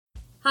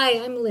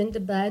Hi, I'm Linda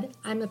Budd.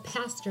 I'm a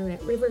pastor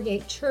at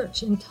RiverGate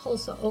Church in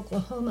Tulsa,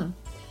 Oklahoma.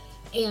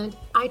 And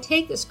I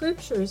take the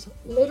scriptures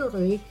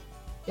literally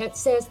that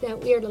says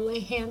that we are to lay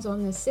hands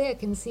on the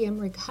sick and see them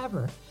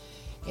recover.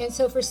 And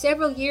so for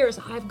several years,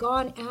 I've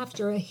gone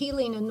after a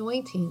healing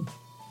anointing.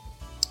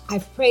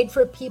 I've prayed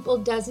for people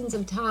dozens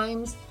of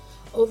times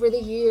over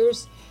the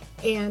years,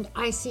 and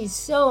I see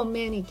so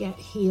many get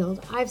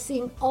healed. I've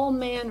seen all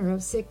manner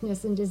of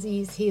sickness and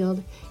disease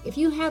healed. If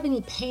you have any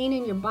pain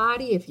in your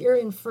body, if you're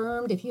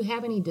infirmed, if you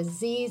have any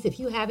disease, if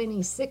you have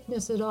any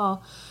sickness at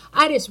all,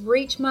 I just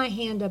reach my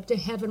hand up to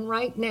heaven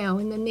right now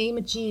in the name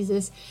of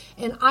Jesus,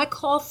 and I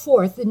call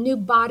forth the new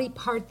body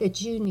part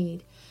that you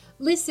need.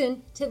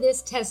 Listen to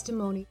this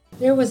testimony.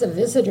 There was a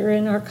visitor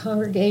in our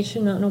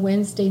congregation on a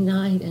Wednesday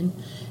night, and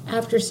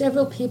after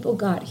several people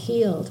got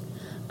healed,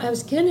 I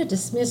was going to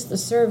dismiss the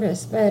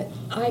service, but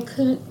I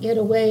couldn't get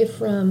away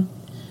from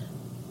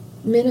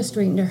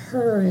ministering to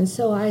her. And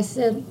so I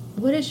said,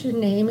 "What is your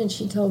name?" And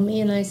she told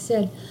me, and I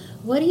said,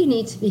 "What do you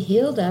need to be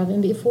healed of?"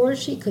 And before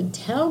she could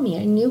tell me,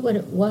 I knew what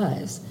it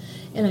was.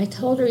 And I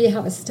told her, "You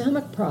have a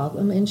stomach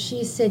problem." And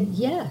she said,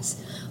 "Yes.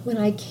 When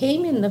I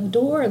came in the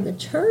door of the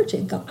church,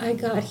 I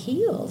got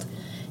healed."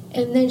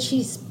 And then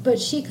but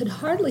she could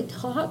hardly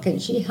talk,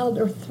 and she held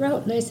her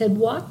throat. And I said,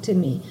 "Walk to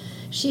me."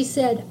 She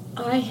said,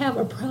 "I have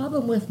a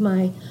problem with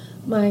my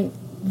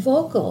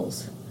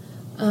vocals,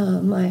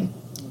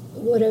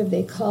 what are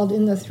they called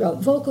in the throat?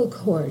 Vocal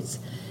cords."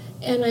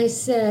 And I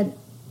said,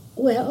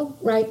 "Well,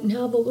 right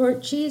now the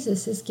Lord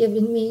Jesus is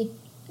giving you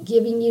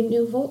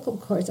new vocal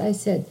cords." I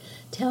said,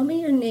 "Tell me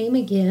your name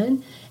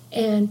again."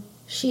 And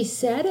she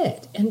said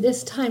it, and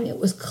this time it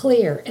was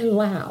clear and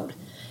loud,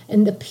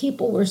 and the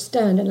people were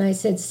stunned. And I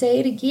said, "Say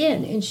it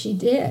again," and she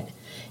did.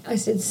 I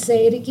said,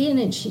 "Say it again,"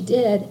 and she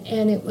did,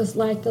 and it was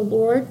like the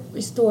Lord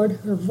restored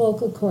her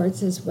vocal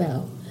cords as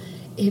well.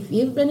 If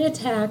you've been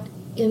attacked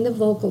in the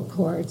vocal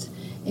cords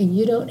and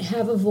you don't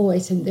have a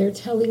voice and they're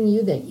telling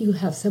you that you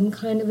have some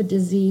kind of a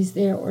disease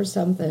there or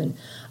something,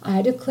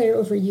 I declare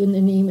over you in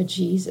the name of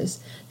Jesus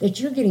that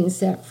you're getting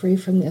set free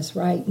from this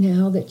right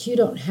now, that you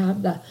don't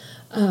have the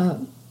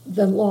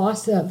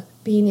loss of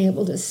being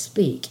able to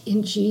speak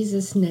in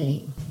Jesus'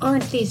 name.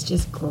 Aren't these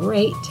just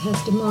great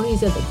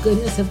testimonies of the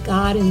goodness of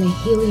God and the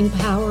healing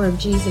power of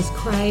Jesus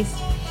Christ?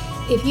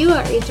 If you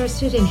are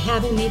interested in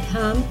having me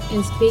come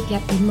and speak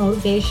at a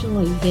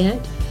motivational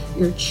event,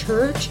 your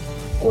church,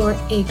 or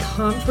a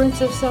conference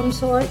of some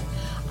sort,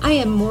 I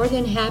am more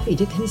than happy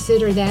to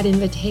consider that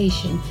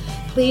invitation.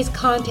 Please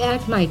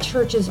contact my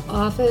church's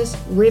office,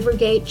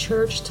 RiverGate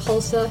Church,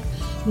 Tulsa,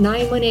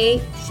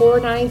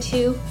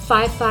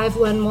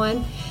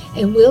 918-492-5511,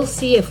 and we'll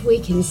see if we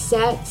can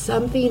set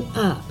something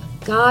up.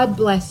 God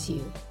bless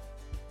you.